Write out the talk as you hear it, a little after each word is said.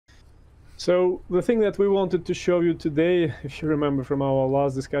So the thing that we wanted to show you today, if you remember from our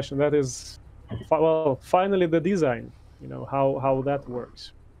last discussion, that is, well, finally the design, how that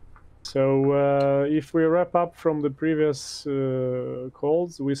works. So if we wrap up from the previous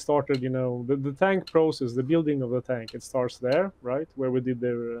calls, we started, the tank process, the building of the tank, it starts there, right, where we did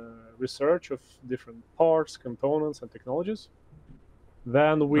the research of different parts, components, and technologies.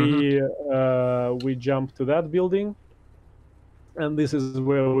 Then we jump to that building, and this is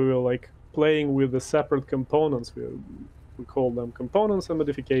where we were like playing with the separate components. We call them components and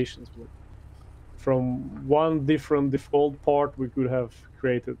modifications. From one different default part, we could have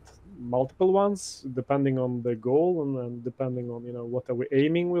created multiple ones depending on the goal and depending on what are we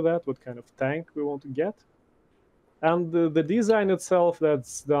aiming with that, what kind of tank we want to get, and the design itself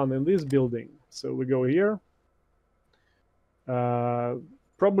that's done in this building. So we go here.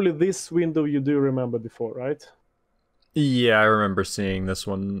 Probably this window you do remember before, right? Yeah, I remember seeing this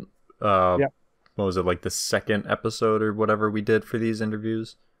one. Yeah. What was it, like the second episode or whatever we did for these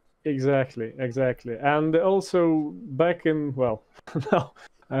interviews? Exactly. And also back in, well, now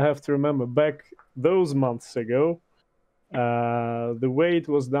I have to remember, back those months ago, the way it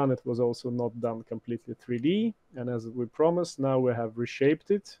was done, it was also not done completely 3D. And as we promised, now we have reshaped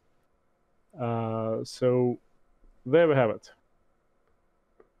it. So there we have it.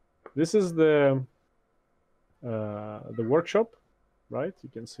 This is the workshop, right? You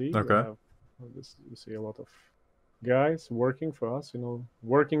can see. Okay. You see a lot of guys working for us,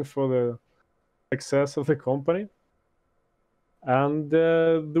 working for the success of the company. And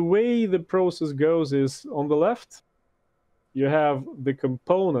the way the process goes is on the left, you have the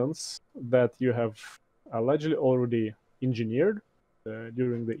components that you have allegedly already engineered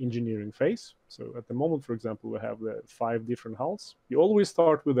during the engineering phase. So at the moment, for example, we have the 5 different hulls. You always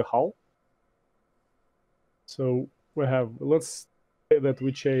start with the hull. So we have, let's say that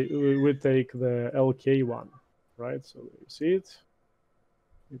we take the LK one, right? So you see it.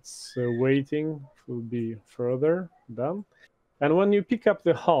 It's waiting to be further done. And when you pick up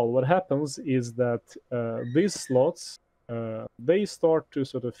the hull, what happens is that these slots, they start to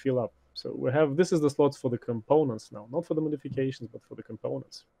sort of fill up. So we have, this is the slots for the components now, not for the modifications, but for the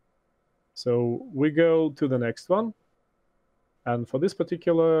components. So we go to the next one. And for this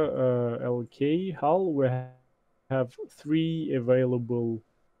particular LK hull, we have 3 available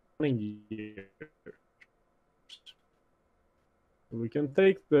running gears. We can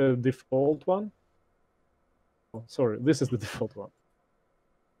take the default one. Oh, sorry, this is the default one.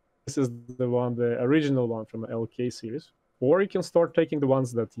 This is the one, the original one from the LK series. Or you can start taking the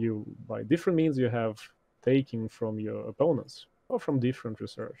ones that you, by different means, you have taken from your opponents or from different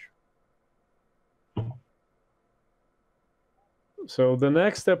research. So the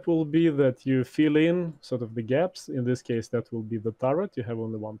next step will be that you fill in sort of the gaps. In this case, that will be the turret. You have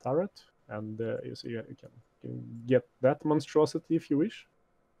only one turret. And you see you can get that monstrosity if you wish.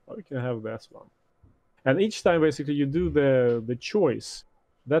 Or you can have that one. And each time, basically, you do the choice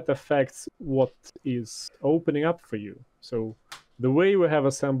that affects what is opening up for you. So the way we have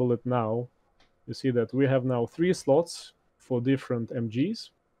assembled it now, you see that we have now 3 slots for different MGs.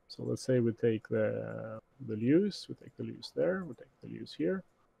 So let's say we take the Lewis, we take the Lewis there, we take the Lewis here.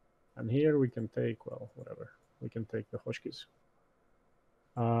 And here we can take, well, whatever. We can take the Hoshkis.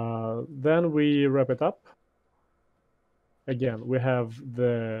 Then we wrap it up. Again, we have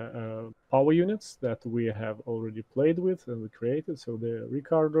the power units that we have already played with and we created. So the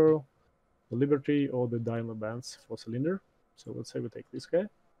Ricardo, the Liberty, or the Daimler bands for cylinder. So let's say we take this guy.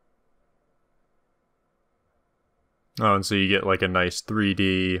 Oh, and so you get like a nice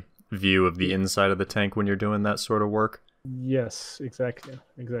 3D view of the inside of the tank when you're doing that sort of work? Yes, exactly.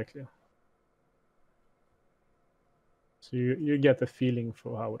 So you get a feeling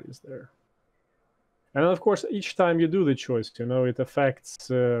for how it is there. And of course, each time you do the choice, it affects,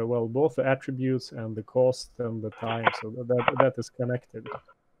 well, both the attributes and the cost and the time. So that is connected.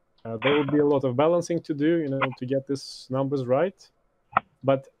 There will be a lot of balancing to do, to get these numbers right.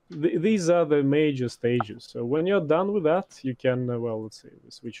 But these are the major stages. So when you're done with that, you can, well, let's say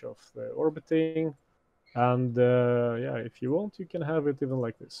we switch off the orbiting. And yeah, if you want, you can have it even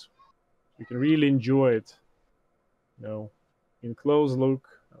like this. You can really enjoy it, in close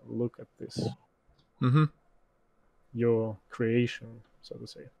look at this. Mm-hmm. Your creation, so to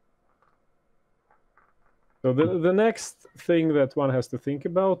say. So the next thing that one has to think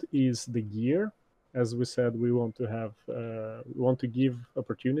about is the gear. As we said, we want to have we want to give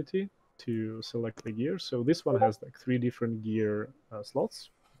opportunity to select the gear. So this one has like 3 different gear slots.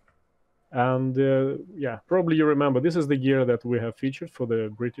 And yeah, probably you remember this is the gear that we have featured for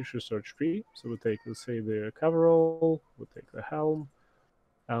the British research tree. So we take, let's say, the coverall, we take the helm,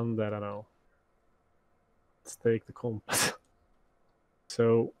 and I don't know, Let's take the compass.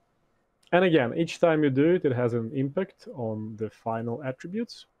 So, and again, each time you do it, it has an impact on the final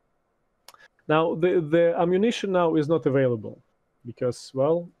attributes. Now, the ammunition now is not available because,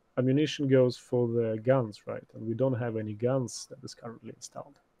 well, ammunition goes for the guns, right? And we don't have any guns that is currently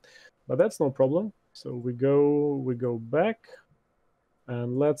installed. But that's no problem. So we go back,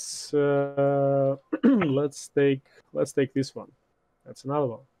 and let's let's take this one. That's another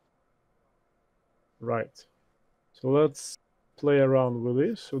one. Right. So let's play around with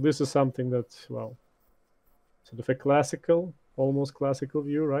this. So this is something that, well, sort of a classical, almost classical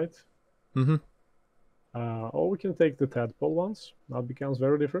view, right? Mm-hmm. Or we can take the tadpole ones. Now it becomes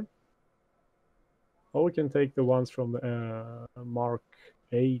very different. Or we can take the ones from the Mark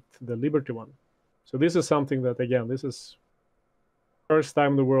 8, the Liberty one. So this is something that, again, this is first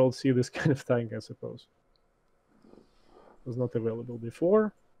time the world see this kind of tank, I suppose. It was not available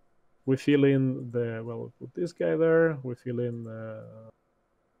before. We fill in the, well, we put this guy there. We fill in,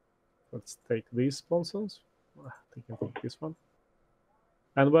 let's take these sponsons. I think I take this one.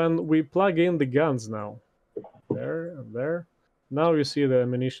 And when we plug in the guns now, there and there, now you see the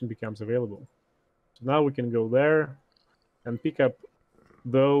ammunition becomes available. So now we can go there and pick up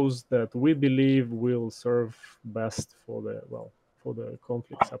those that we believe will serve best for the, well, for the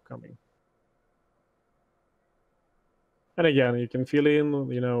conflicts upcoming. And again, you can fill in,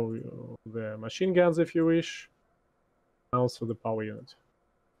 you know, the machine guns if you wish, also the power unit.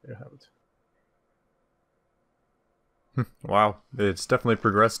 There you have it. Wow, it's definitely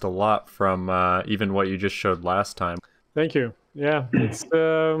progressed a lot from even what you just showed last time. Thank you. Yeah, it's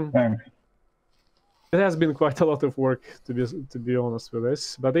it has been quite a lot of work to be honest with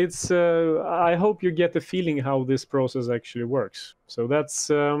this, but it's I hope you get the feeling how this process actually works. So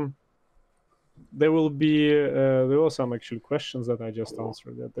that's there will be there were some actual questions that I just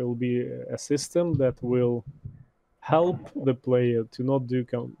answered. That there will be a system that will help the player to not do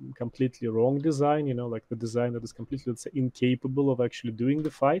completely wrong design. You know, like the design that is completely, let's say, incapable of actually doing the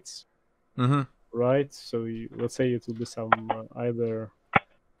fights. Mm-hmm. Right. So let's say it will be some either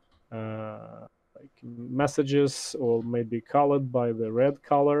like messages or maybe colored by the red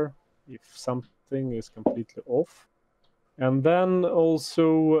color if something is completely off. And then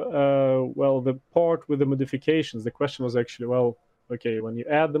also, well, the part with the modifications, the question was actually, well, okay, when you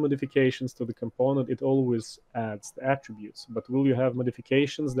add the modifications to the component, it always adds the attributes. But will you have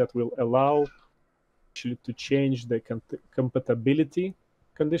modifications that will allow actually to change the compatibility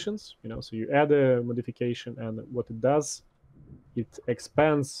conditions? You know, so you add a modification, and what it does, it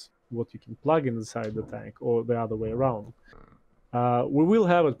expands what you can plug inside the tank, or the other way around. We will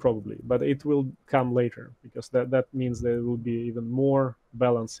have it probably, but it will come later, because that means there will be even more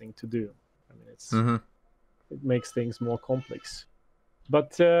balancing to do. I mean, it's it makes things more complex.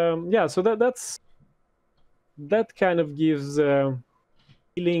 But yeah, so that kind of gives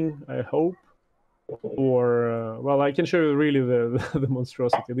feeling, I hope. Or well, I can show you really the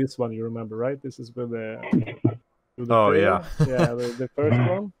monstrosity. This one you remember, right? This is with the oh tail. yeah, the first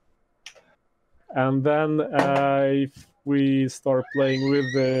one. And then if we start playing with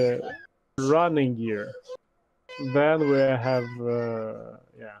the running gear, then we have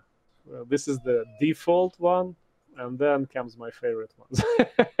yeah, well, this is the default one, and then comes my favorite ones.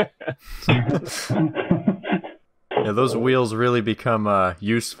 Yeah, those wheels really become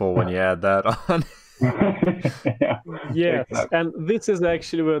useful when you add that on. Yeah. Yes, and this is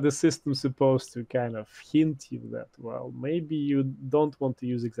actually where the system's supposed to kind of hint you that, well, maybe you don't want to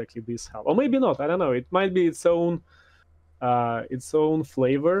use exactly this hull, or maybe not. I don't know. It might be its own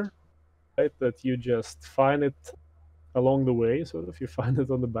flavor, right? That you just find it along the way, sort of. You find it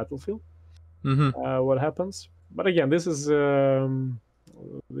on the battlefield. What happens? But again, this is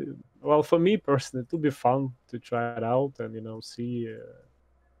well, for me personally, it will be fun to try it out and, you know, see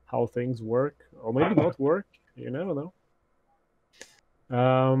how things work, or maybe not work. You never know.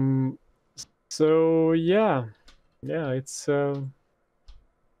 So yeah, it's I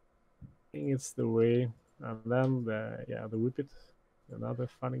think it's the way. And then the Whippet, another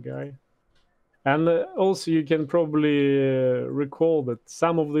funny guy. And also you can probably recall that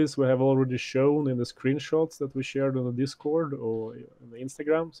some of this we have already shown in the screenshots that we shared on the Discord or on the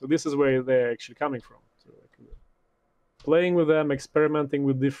Instagram. So this is where they're actually coming from. So like, playing with them, experimenting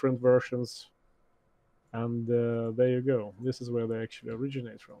with different versions, and there you go. This is where they actually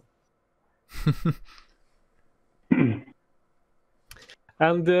originate from.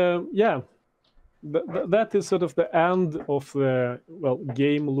 And yeah, that is sort of the end of the, well,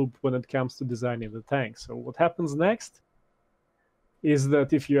 game loop when it comes to designing the tank. So what happens next is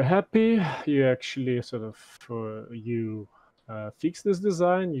that if you're happy, you actually sort of you fix this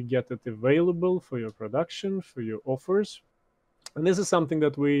design, you get it available for your production, for your offers. And this is something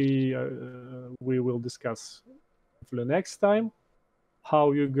that we will discuss for the next time,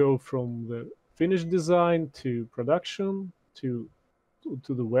 how you go from the finished design to production to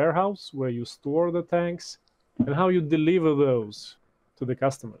the warehouse where you store the tanks, and how you deliver those to the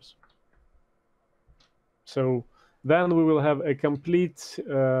customers. So then we will have a complete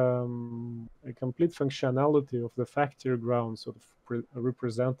functionality of the factory ground sort of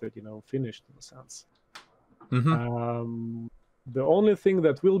represented, finished in a sense. Mm-hmm. The only thing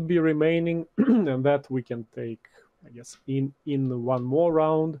that will be remaining, and that we can take, I guess, in one more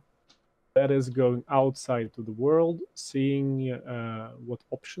round, that is going outside to the world, seeing what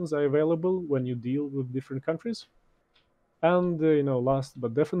options are available when you deal with different countries. And, last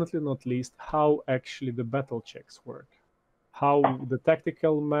but definitely not least, how actually the battle checks work. How the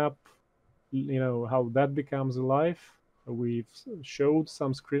tactical map, how that becomes alive. We've showed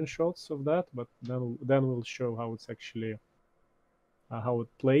some screenshots of that, but then we'll show how it's actually, how it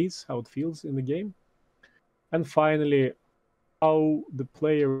plays, how it feels in the game. And finally, how the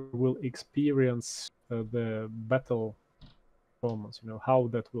player will experience the battle performance, how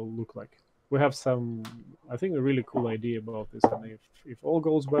that will look like. We have some, I think, a really cool idea about this, and if all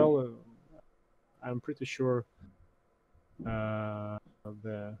goes well, I'm pretty sure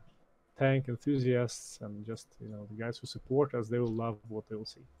the tank enthusiasts and just the guys who support us, they will love what they will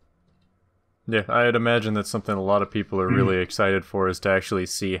see. Yeah, I'd imagine that's something a lot of people are really excited for, is to actually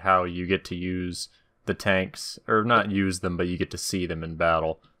see how you get to use the tanks, or not use them, but you get to see them in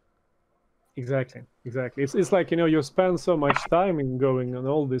battle. Exactly. It's like, you spend so much time in going on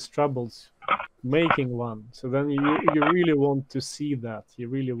all these troubles making one, so then you really want to see that. You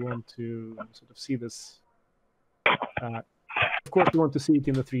really want to sort of see this. Of course, you want to see it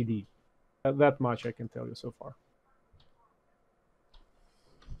in the 3D. That much I can tell you so far.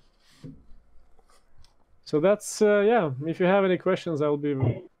 So that's yeah. If you have any questions, I'll be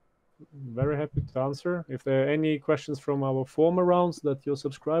very happy to answer. If there are any questions from our former rounds that your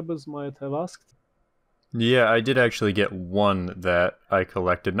subscribers might have asked. Yeah, I did actually get one that I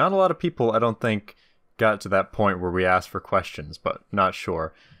collected. Not a lot of people, I don't think, got to that point where we asked for questions, but not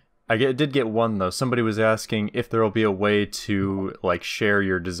sure. I did get one, though. Somebody was asking if there will be a way to share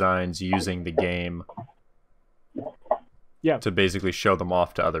your designs using the game. Yeah. To basically show them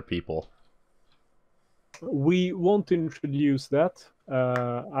off to other people. We want to introduce that.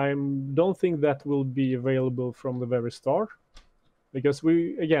 I don't think that will be available from the very start, because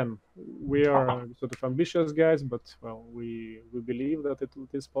we are sort of ambitious guys, but well, we believe that it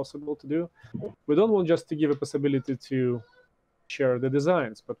is possible to do. We don't want just to give a possibility to share the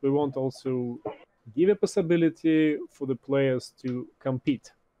designs, but we want also give a possibility for the players to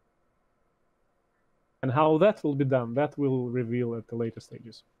compete. And how that will be done, that will reveal at the later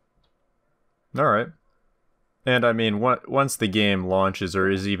stages. All right. And I mean, once the game launches or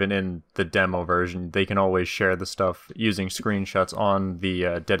is even in the demo version, they can always share the stuff using screenshots on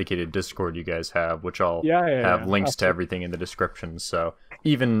the dedicated Discord you guys have, which I'll have links to everything in the description. So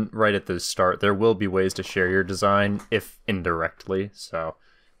even right at the start, there will be ways to share your design, if indirectly. So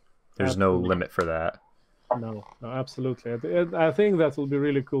there's no limit for that. No, absolutely. I think that will be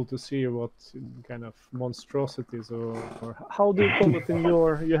really cool to see what kind of monstrosities or how do you call it in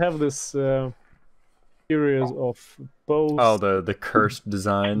your... You have this... series of posts. Oh, the cursed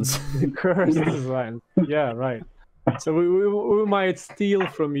designs. The cursed designs. Yeah, right. So we might steal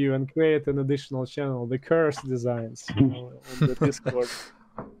from you and create an additional channel, the cursed designs, on the Discord.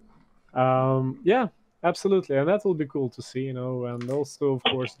 Yeah, absolutely, and that will be cool to see, and also, of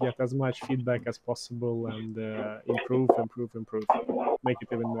course, get as much feedback as possible and improve, make it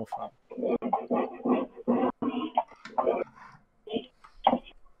even more fun.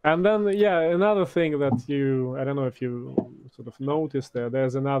 And then, yeah, another thing that I don't know if you sort of noticed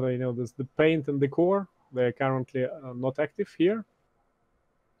there's another, there's the paint and decor. They're currently not active here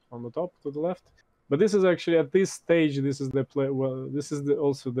on the top to the left. But this is actually, at this stage, this is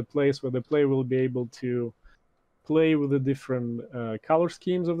also the place where the player will be able to play with the different color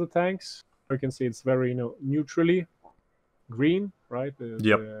schemes of the tanks. You can see it's very, neutrally green, right?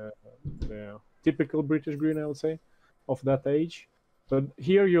 The typical British green, I would say, of that age. But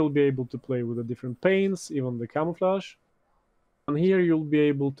here you'll be able to play with the different paints, even the camouflage. And here you'll be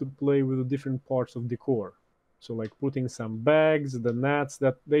able to play with the different parts of decor. So like putting some bags, the nets,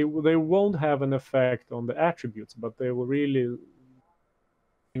 that they won't have an effect on the attributes, but they will really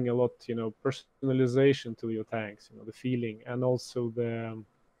bring a lot, personalization to your tanks, the feeling, and also the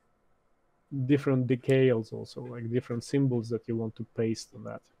different decals also, like different symbols that you want to paste on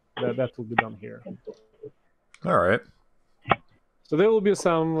that. That will be done here. All right. So there will be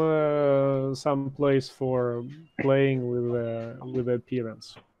some place for playing with the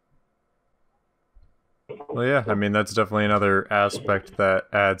appearance. Well, yeah, I mean, that's definitely another aspect that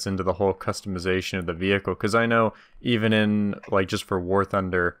adds into the whole customization of the vehicle, because I know even in, like, just for War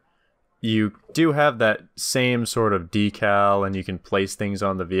Thunder, you do have that same sort of decal and you can place things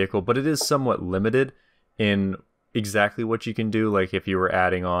on the vehicle, but it is somewhat limited in exactly what you can do. Like if you were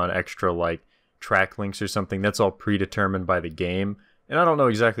adding on extra like track links or something, that's all predetermined by the game. And I don't know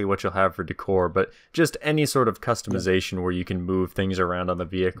exactly what you'll have for decor, but just any sort of customization where you can move things around on the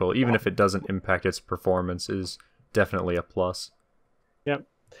vehicle, even if it doesn't impact its performance, is definitely a plus. Yeah.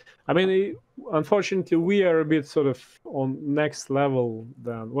 I mean, unfortunately, we are a bit sort of on next level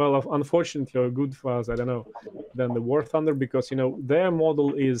than, well, unfortunately or good for us, I don't know, than the War Thunder, because, you know, their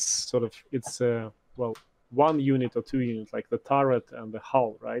model is sort of, it's, well, 1 unit or 2 units, like the turret and the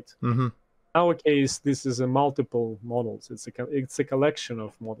hull, right? Mm-hmm. In our case, this is a multiple models. It's a collection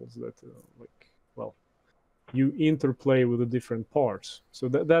of models that, like, well, you interplay with the different parts. So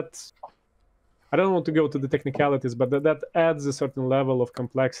that's, I don't want to go to the technicalities, but that adds a certain level of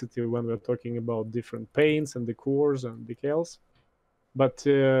complexity when we're talking about different paints and decors and decals. But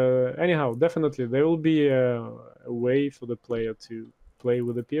anyhow, definitely there will be a way for the player to play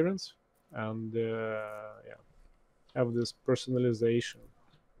with appearance and yeah, have this personalization of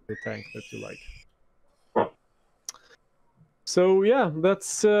the tank that you like. So yeah,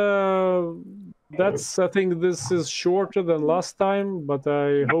 that's I think this is shorter than last time, but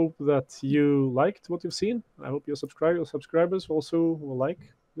I hope that you liked what you've seen. I hope your subscribers also will like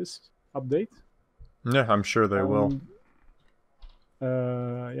this update. Yeah, I'm sure they will.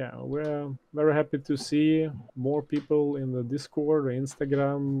 Yeah, we're very happy to see more people in the Discord or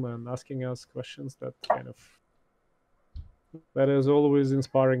Instagram and asking us questions. That is always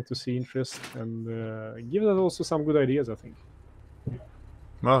inspiring to see interest and gives us also some good ideas, I think.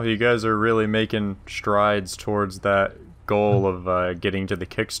 Well, you guys are really making strides towards that goal of getting to the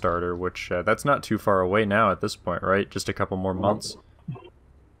Kickstarter, which that's not too far away now at this point, right? Just a couple more months?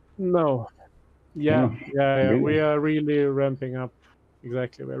 No. Yeah. We are really ramping up.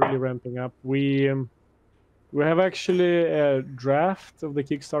 Exactly, we're really ramping up. We have actually a draft of the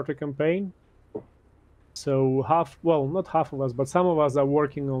Kickstarter campaign. So not half of us, but some of us are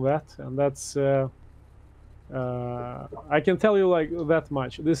working on that, and that's... I can tell you like that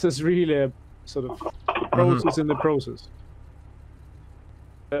much. This is really a sort of process in the process.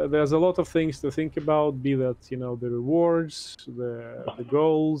 There's a lot of things to think about, be that, you know, the rewards, the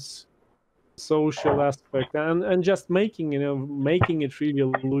goals, social aspect, and just making it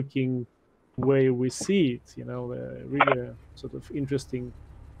really looking the way we see it, you know, really sort of interesting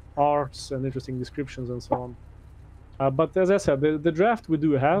arts and interesting descriptions and so on. But as I said, the draft we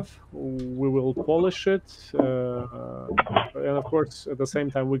do have, we will polish it, and of course at the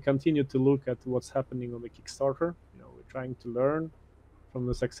same time we continue to look at what's happening on the Kickstarter. You know, we're trying to learn from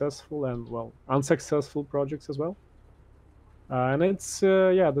the successful and, well, unsuccessful projects as well. And it's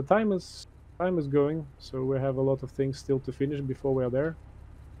yeah, the time is going, so we have a lot of things still to finish before we are there.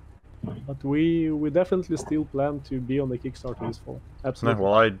 But we definitely still plan to be on the Kickstarter this fall. Absolutely.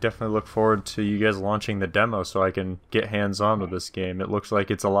 Well, I definitely look forward to you guys launching the demo so I can get hands-on with this game. It looks like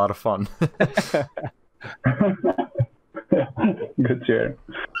it's a lot of fun. Good share.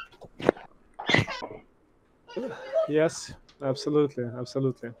 Yes, absolutely.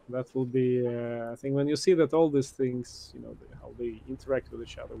 That will be, I think, when you see that all these things, you know, how they interact with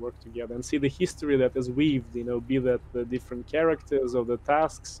each other, work together, and see the history that is weaved, you know, be that the different characters or the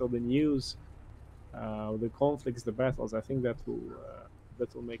tasks or the news, the conflicts, the battles, I think that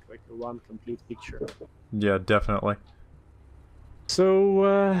will make like one complete picture. Yeah, definitely.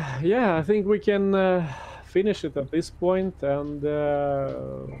 So yeah, I think we can finish it at this point, and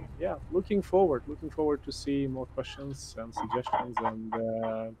yeah, looking forward to see more questions and suggestions, and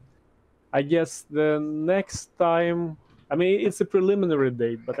I guess the next time, I mean, it's a preliminary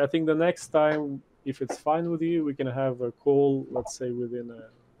date, but I think the next time, if it's fine with you, we can have a call, let's say within a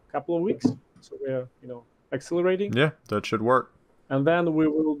couple of weeks, so we're, you know, accelerating. Yeah, that should work. And then we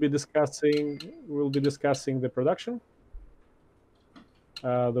will be discussing the production,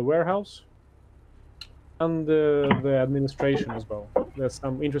 the warehouse, and the administration as well. There's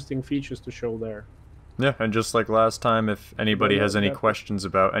some interesting features to show there. Yeah, and just like last time, if anybody has any questions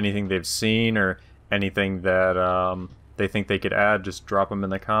about anything they've seen or anything that they think they could add, just drop them in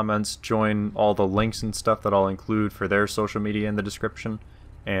the comments. Join all the links and stuff that I'll include for their social media in the description.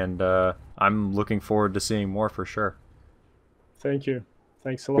 And I'm looking forward to seeing more for sure. Thank you.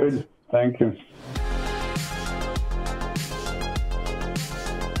 Thanks a lot. Good. Thank you.